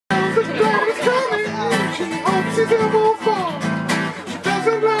knows the day is coming. She hopes it won't fall. She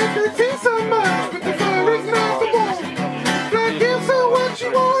doesn't like her tea so much, but the fur is not the wall. That gives her what she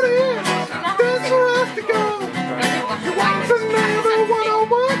wanted. That's for us to go. She wants another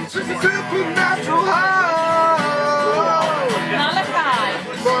one-on-one. She's a supernatural high. Malachi.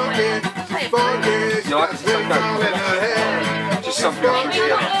 Funky. You like it? Just something else.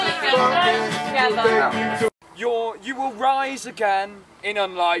 You will rise again in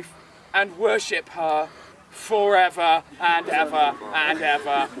unlife and worship her forever and ever and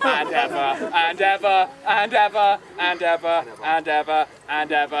ever and ever and ever and ever and ever and ever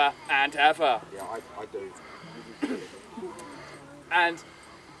and ever and ever. Yeah, I do. And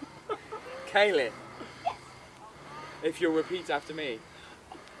Kaylin, if you'll repeat after me,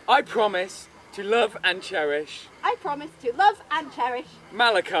 I promise to love and cherish. I promise to love and cherish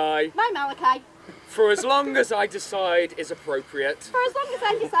Malachi. my Malachi. For as long as I decide is appropriate. For as long as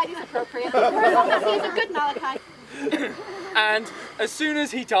I decide is appropriate. For as long as he is a good Malachi. And as soon as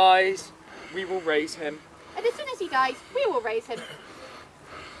he dies, we will raise him. And as soon as he dies, we will raise him.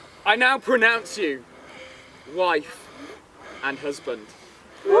 I now pronounce you wife and husband.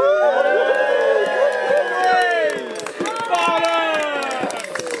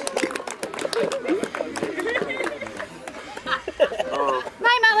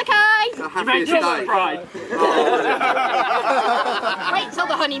 My Malachi! You made your bride. Wait till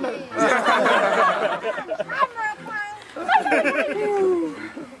the honeymoon.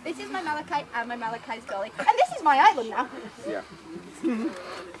 This is my Malachi and my Malachi's dolly. And this is my island now. Yeah. This is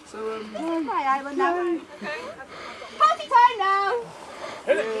my island now. Party time now!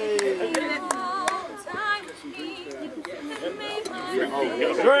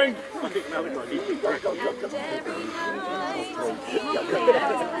 Drink!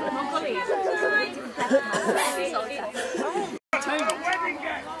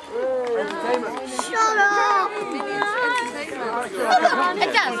 Shut up! A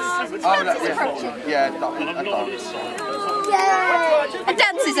dance. Oh, no, yeah, a dance. Yay! A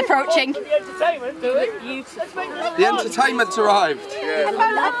dance is approaching. The entertainment's arrived.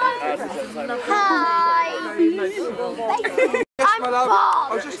 Hi! Yes, my love. I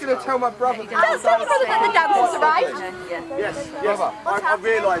was just going to tell my brother. Tell your brother that the dance has arrived. Yes, brother. I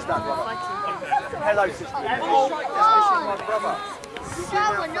realised that, brother. Hello, sister. This is my brother.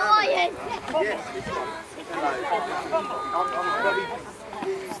 So annoying. Yes, this one. Hello. I'm very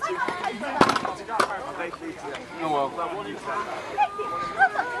pleased to... I'm very pleased to... Oh, well.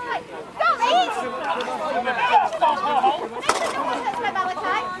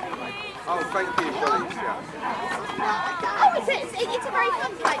 Oh, thank you, Shirley. It's a very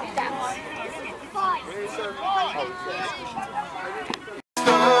fun type of dance.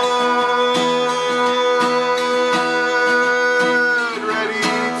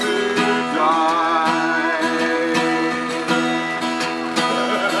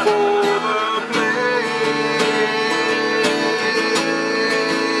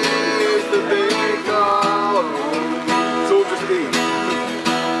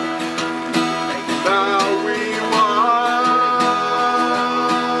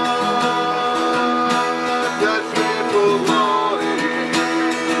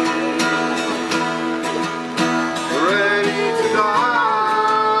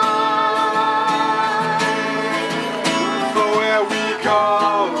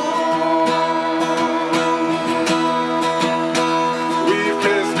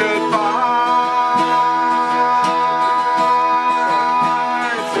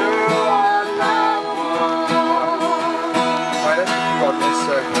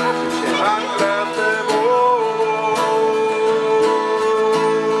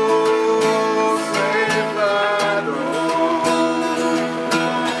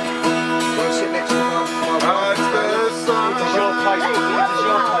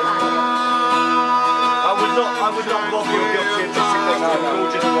 I would not rob you of the opportunity to sit next to a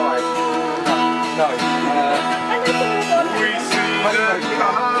gorgeous bride. We see the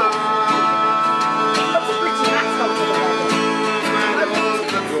car.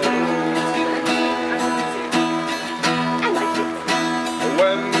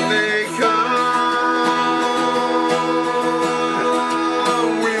 When they come,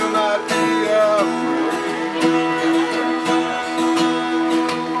 we'll not be afraid.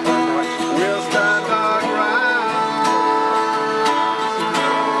 We'll stand our ground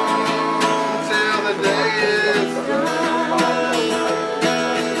till the day is done.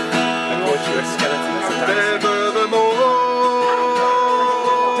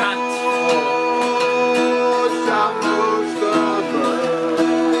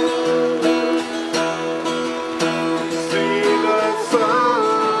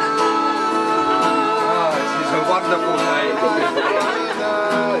 wonderful day.